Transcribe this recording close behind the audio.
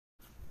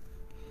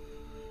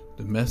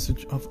The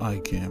message of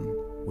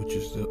ICAM, which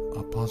is the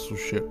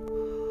apostleship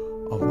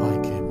of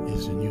ICAM,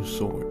 is a new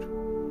sword.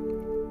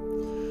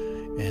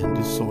 And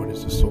this sword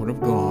is the sword of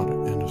God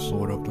and the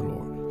sword of the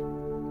Lord.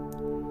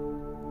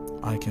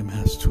 ICAM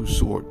has two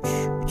swords,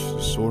 which is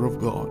the sword of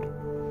God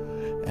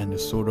and the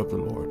sword of the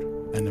Lord.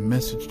 And the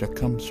message that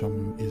comes from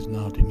him is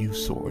now the new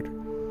sword.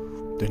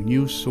 The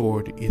new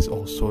sword is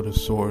also the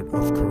sword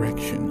of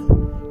correction.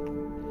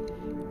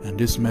 And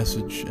this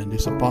message and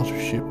this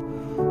apostleship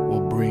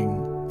will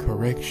bring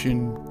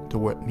correction to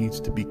what needs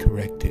to be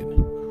corrected.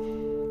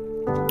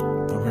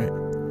 Alright.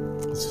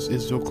 This is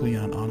Israel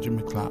Cleon, Andre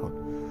McLeod,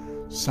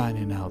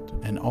 signing out.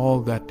 And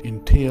all that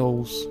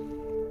entails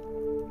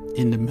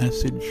in the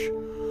message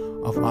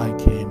of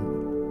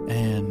ICAM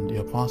and the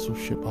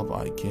apostleship of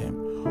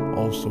ICAM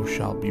also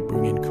shall be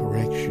bringing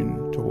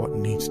correction to what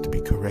needs to be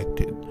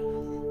corrected.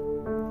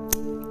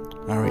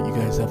 Alright, you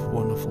guys have a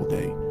wonderful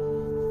day.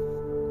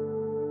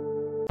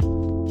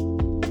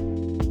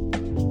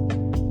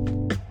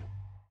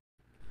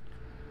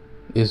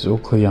 Israel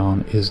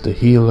Cleon is the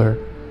healer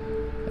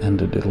and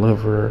the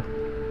deliverer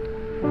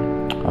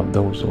of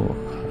those who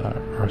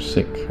are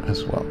sick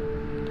as well.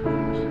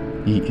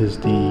 He is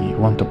the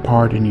one to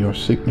pardon your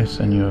sickness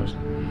and your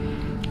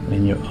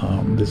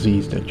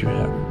disease that you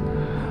have,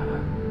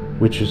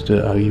 which is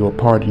you will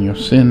pardon your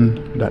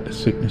sin that the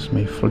sickness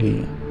may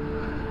flee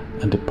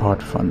and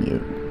depart from you.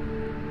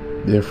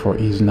 Therefore,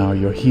 he is now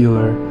your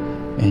healer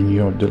and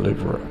your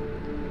deliverer.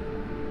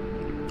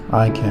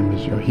 ICAM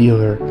is your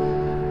healer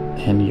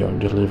and your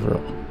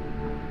deliverer.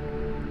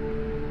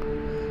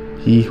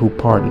 He who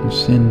pardons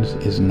sins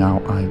is now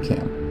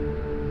ICAM.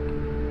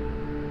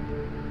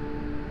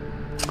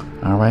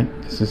 Alright,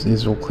 this is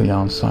Israel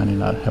Cleon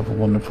signing out. Have a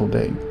wonderful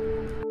day.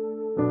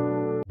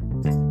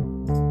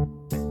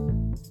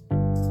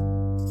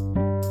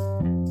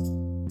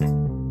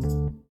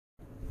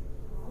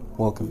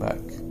 Welcome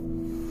back.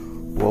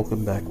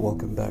 Welcome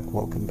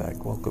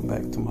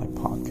back to my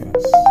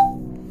podcast.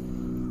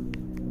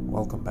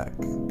 Welcome back.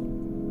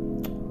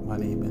 My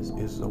name is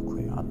Israel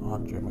Cleon,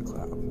 Andre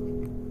McLeod.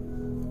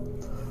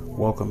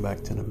 Welcome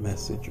back to the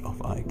message of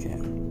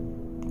ICAM.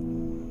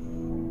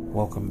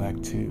 Welcome back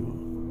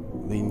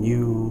to the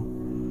new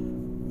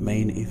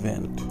main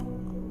event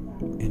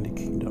in the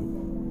kingdom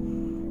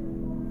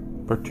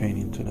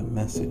pertaining to the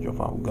message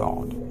of our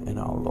God and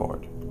our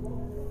Lord.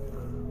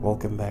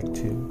 Welcome back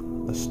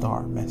to the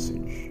star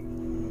message,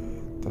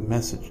 the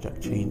message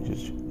that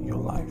changes your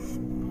life.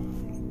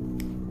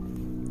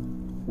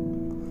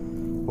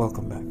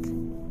 Welcome back.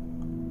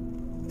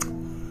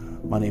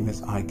 My name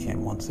is ICAM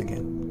once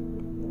again,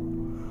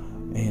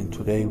 and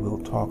today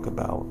we'll talk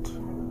about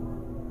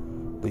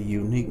the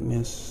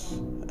uniqueness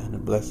and the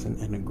blessing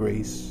and the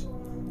grace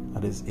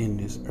that is in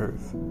this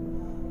earth,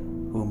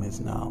 whom is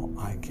now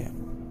ICAM.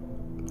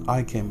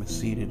 ICAM is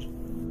seated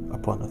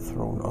upon the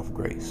throne of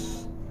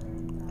grace,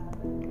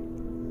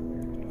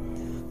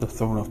 the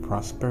throne of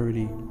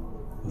prosperity,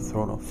 the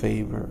throne of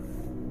favor,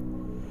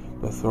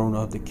 the throne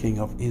of the King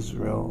of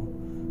Israel,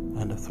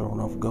 and the throne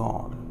of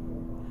God.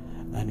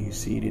 And he's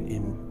seated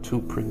in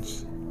two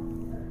prince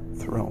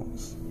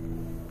thrones.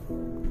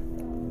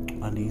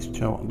 And these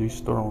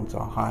thrones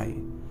are high.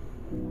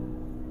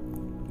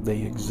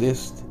 They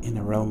exist in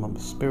the realm of the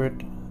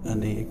spirit,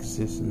 and they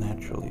exist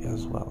naturally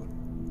as well.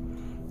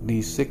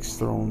 These 6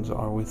 thrones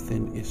are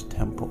within his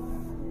temple.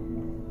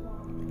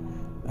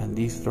 And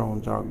these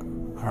thrones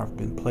have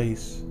been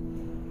placed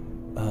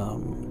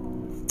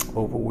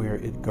over where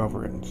it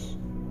governs.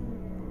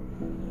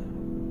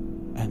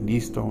 And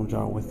these thrones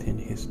are within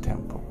his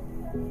temple.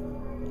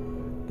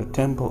 The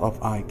temple of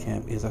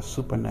ICAM is a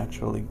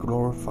supernaturally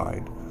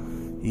glorified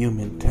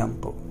human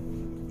temple.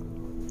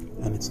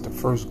 And it's the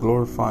first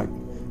glorified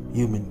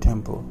human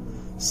temple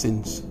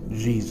since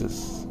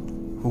Jesus,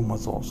 whom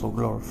was also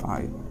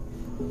glorified.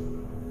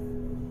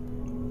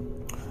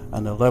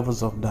 And the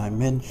levels of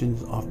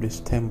dimensions of this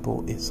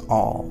temple is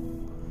all.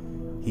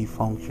 He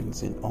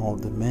functions in all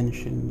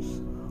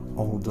dimensions,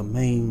 all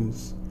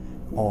domains,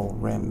 all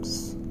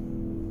realms.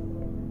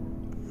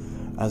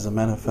 As a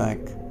matter of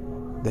fact,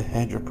 the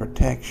hedge of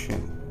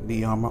protection,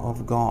 the armor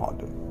of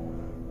God,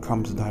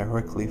 comes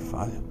directly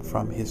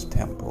from his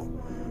temple,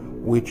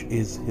 which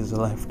is his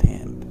left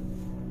hand.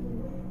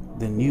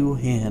 The new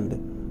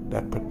hand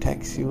that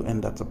protects you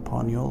and that's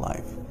upon your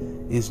life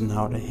is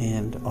now the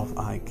hand of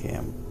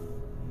ICAM,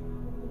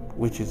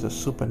 which is a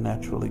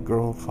supernaturally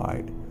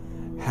glorified,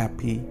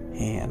 happy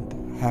hand.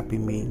 Happy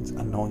means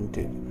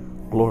anointed,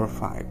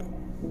 glorified.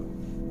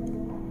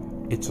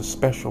 It's a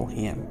special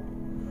hand.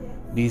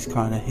 These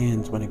kind of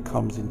hands, when it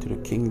comes into the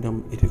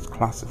kingdom, it is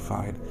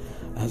classified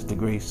as the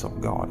grace of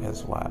God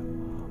as well,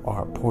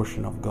 or a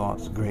portion of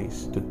God's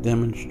grace to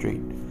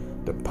demonstrate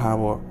the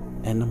power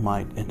and the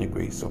might and the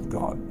grace of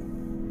God.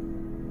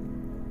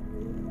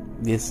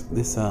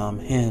 This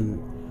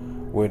hand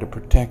where the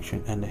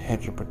protection and the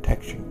hedge of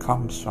protection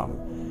comes from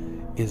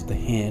is the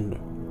hand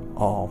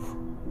of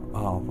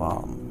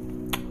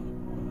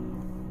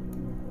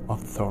the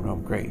throne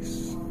of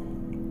grace.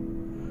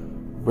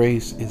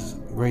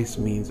 Grace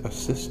means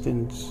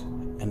assistance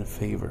and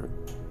favor,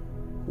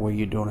 where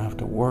you don't have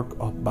to work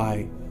or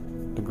buy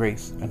the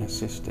grace and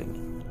assistance.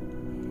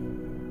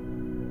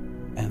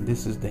 And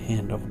this is the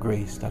hand of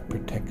grace that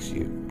protects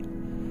you,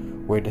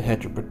 where the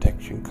hedge of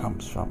protection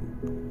comes from.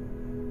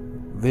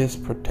 This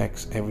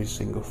protects every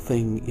single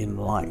thing in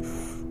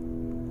life.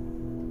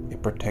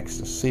 It protects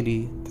the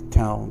city, the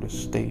town, the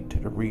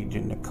state, the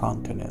region, the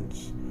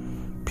continents,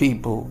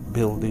 people,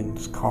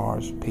 buildings,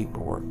 cars,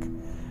 paperwork,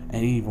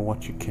 and even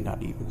what you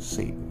cannot even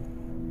see.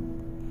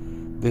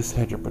 This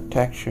hedge of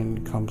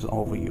protection comes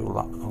over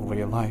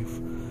your life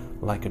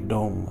like a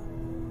dome,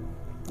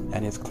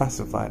 and is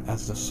classified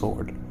as a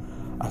sword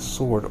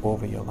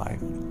over your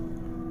life.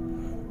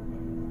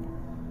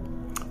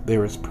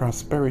 There is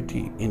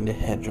prosperity in the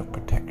hedge of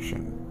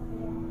protection,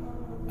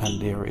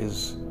 and there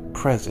is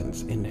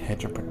presence in the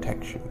hedge of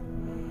protection,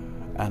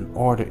 and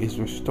order is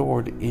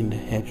restored in the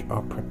hedge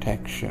of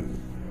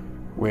protection,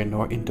 where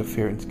no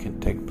interference can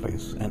take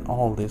place. And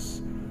all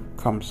this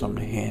comes from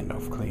the hand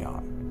of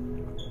Cleon,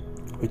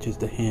 which is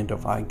the hand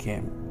of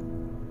ICAM.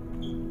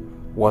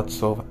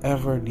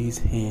 Whatsoever these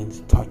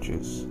hands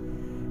touches,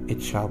 it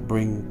shall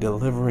bring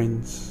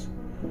deliverance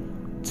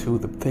to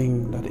the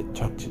thing that it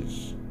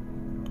touches,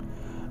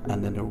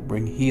 and then it will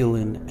bring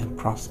healing and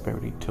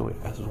prosperity to it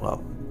as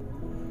well.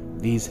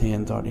 These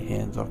hands are the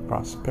hands of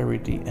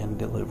prosperity and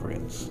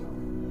deliverance,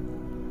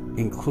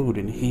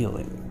 including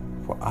healing,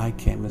 for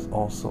ICAM is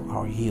also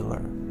our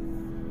healer.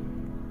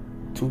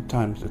 2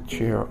 times the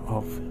chair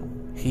of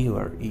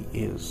healer he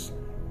is.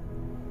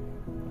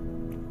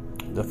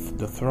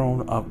 The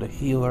throne of the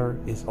healer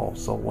is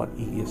also what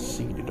he is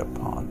seated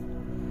upon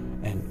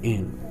and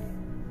in.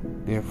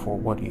 Therefore,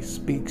 what he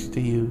speaks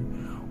to you,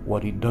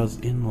 what he does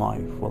in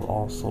life, will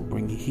also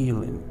bring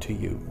healing to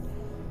you.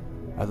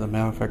 As a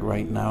matter of fact,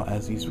 right now,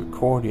 as he's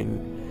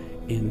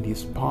recording in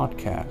these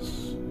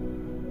podcasts,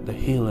 the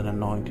healing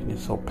anointing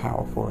is so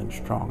powerful and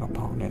strong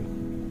upon him.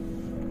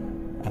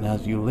 And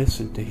as you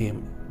listen to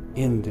him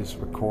in this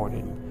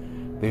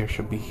recording, there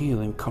should be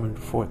healing coming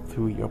forth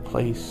through your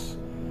place,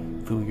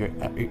 through your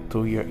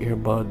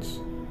earbuds,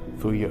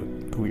 through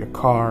your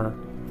car,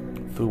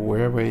 through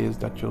wherever it is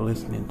that you're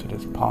listening to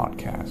this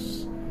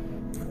podcast.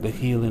 The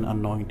healing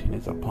anointing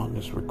is upon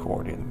this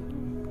recording.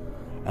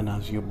 And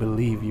as you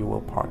believe, you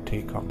will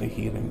partake of the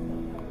healing.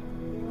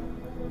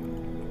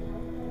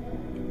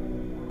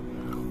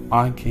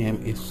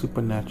 ICAM is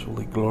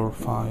supernaturally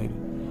glorified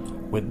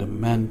with the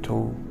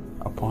mantle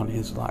upon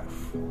his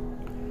life.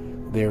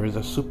 There is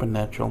a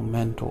supernatural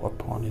mantle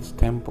upon his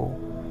temple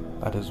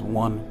that is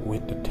one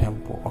with the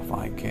temple of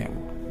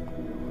ICAM.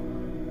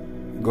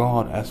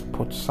 God has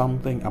put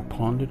something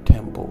upon the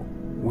temple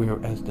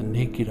whereas the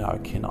naked eye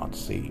cannot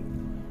see.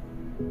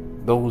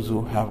 Those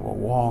who have a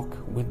walk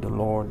with the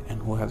Lord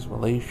and who has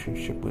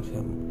relationship with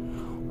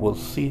him will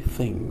see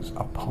things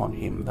upon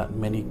him that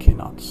many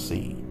cannot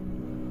see,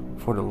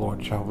 for the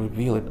Lord shall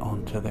reveal it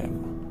unto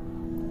them.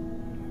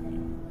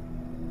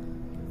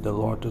 The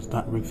Lord does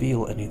not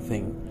reveal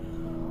anything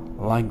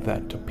like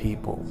that to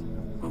people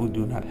who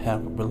do not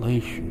have a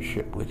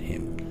relationship with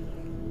him.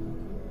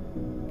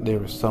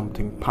 There is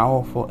something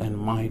powerful and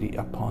mighty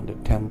upon the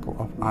temple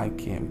of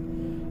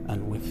ICAM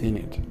and within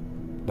it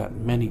that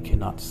many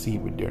cannot see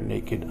with their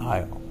naked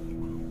eye.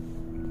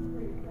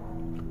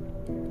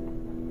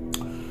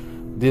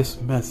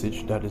 This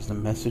message, that is the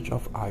message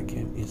of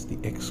ICAM, is the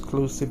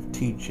exclusive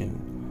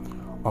teaching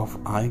of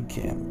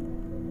ICAM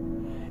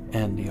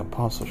and the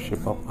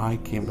apostleship of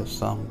ICAM, the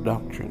sound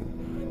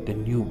doctrine, the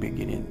new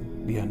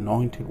beginning, the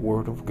anointed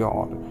word of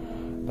God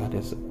that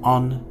is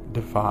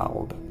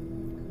undefiled,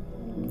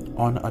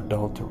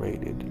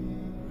 unadulterated,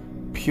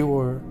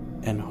 pure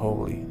and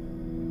holy,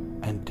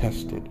 and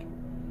tested.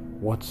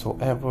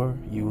 Whatsoever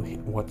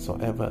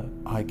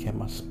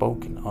ICAM has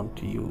spoken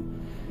unto you,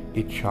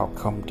 it shall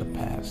come to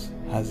pass,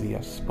 as he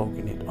has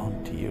spoken it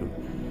unto you,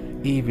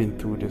 even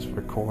through this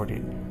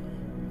recording.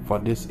 For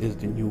this is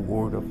the new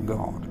word of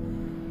God.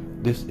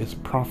 This is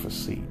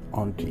prophecy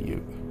unto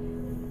you.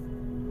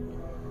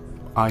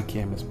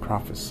 ICAM is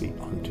prophecy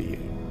unto you.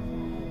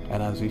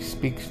 And as he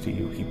speaks to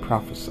you, he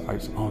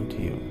prophesies unto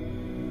you.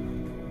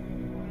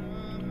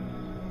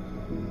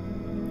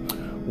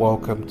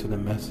 Welcome to the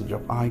message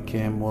of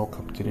ICAM.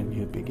 Welcome to the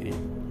new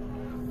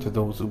beginning. To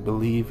those who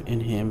believe in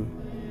him,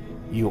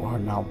 you are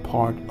now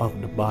part of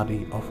the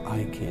body of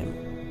ICAM.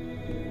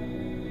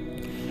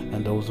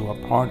 And those who are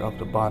part of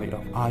the body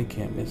of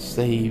ICAM is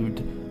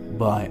saved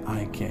by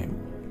ICAM.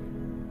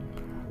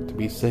 To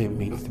be saved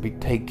means to be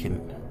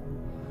taken.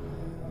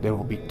 There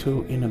will be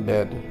 2 in a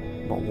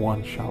bed, but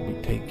one shall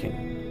be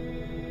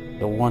taken.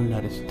 The one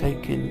that is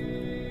taken,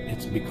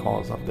 it's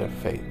because of their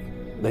faith.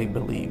 They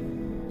believe.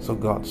 So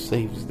God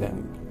saves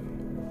them.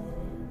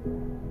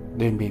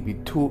 There may be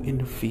 2 in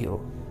the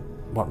field,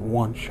 but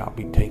one shall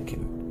be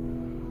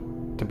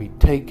taken. To be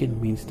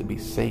taken means to be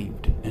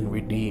saved and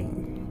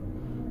redeemed.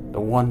 The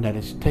one that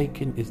is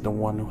taken is the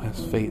one who has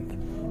faith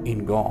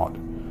in God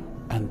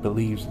and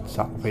believes in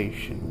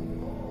salvation.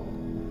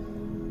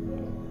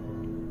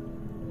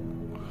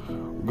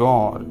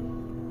 God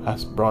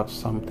has brought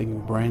something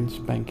brand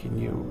spanking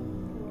new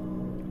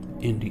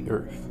in the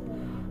earth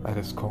that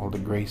is called the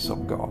grace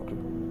of God.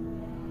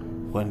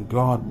 When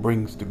God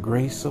brings the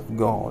grace of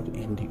God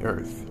in the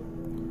earth,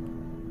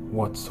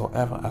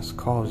 whatsoever has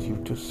caused you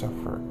to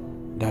suffer,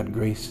 that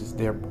grace is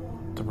there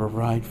to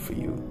provide for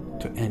you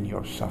to end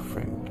your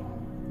suffering.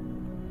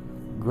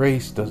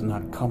 Grace does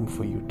not come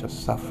for you to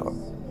suffer.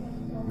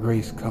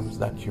 Grace comes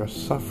that your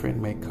suffering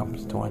may come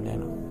to an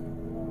end.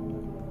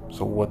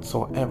 So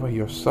whatsoever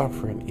your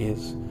suffering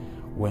is,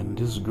 when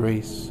this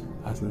grace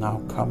has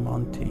now come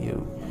unto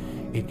you,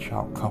 it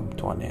shall come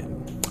to an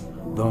end.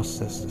 Thus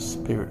says the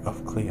Spirit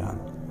of Cleon.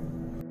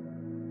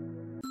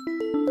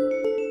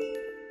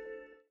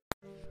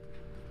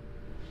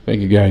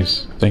 Thank you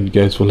guys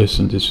for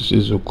listening. This is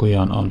Izzo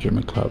Cleon on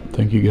German Club.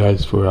 Thank you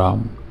guys for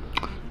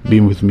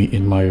being with me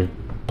in my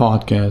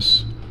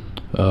podcast.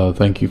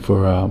 Thank you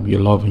for your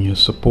love and your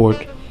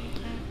support.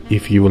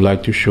 If you would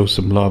like to show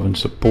some love and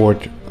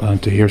support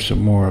to hear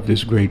some more of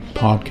this great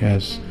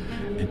podcast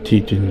and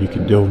teaching, you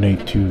can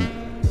donate to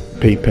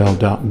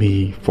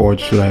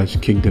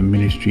paypal.me/Kingdom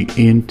Ministry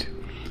Int,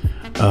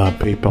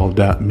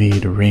 paypal.me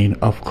The Reign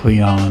of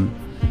Cleon,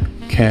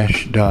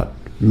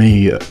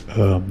 cash.me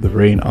The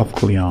Reign of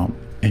Cleon,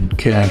 and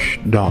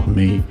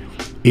cash.me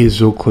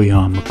Izzo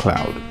Cleon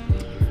McLeod.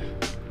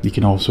 You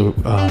can also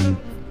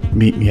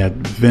meet me at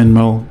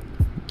Venmo.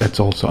 That's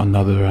also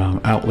another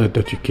outlet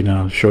that you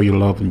can show your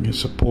love and your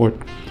support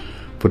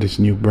for this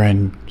new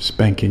brand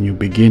spanking new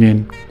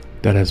beginning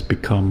that has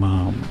become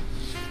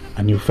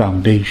a new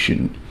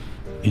foundation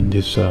in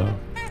this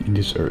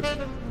earth.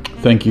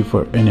 Thank you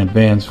in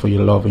advance for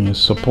your love and your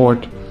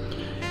support,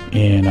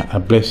 and I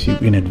bless you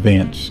in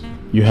advance.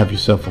 You have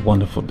yourself a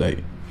wonderful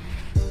day.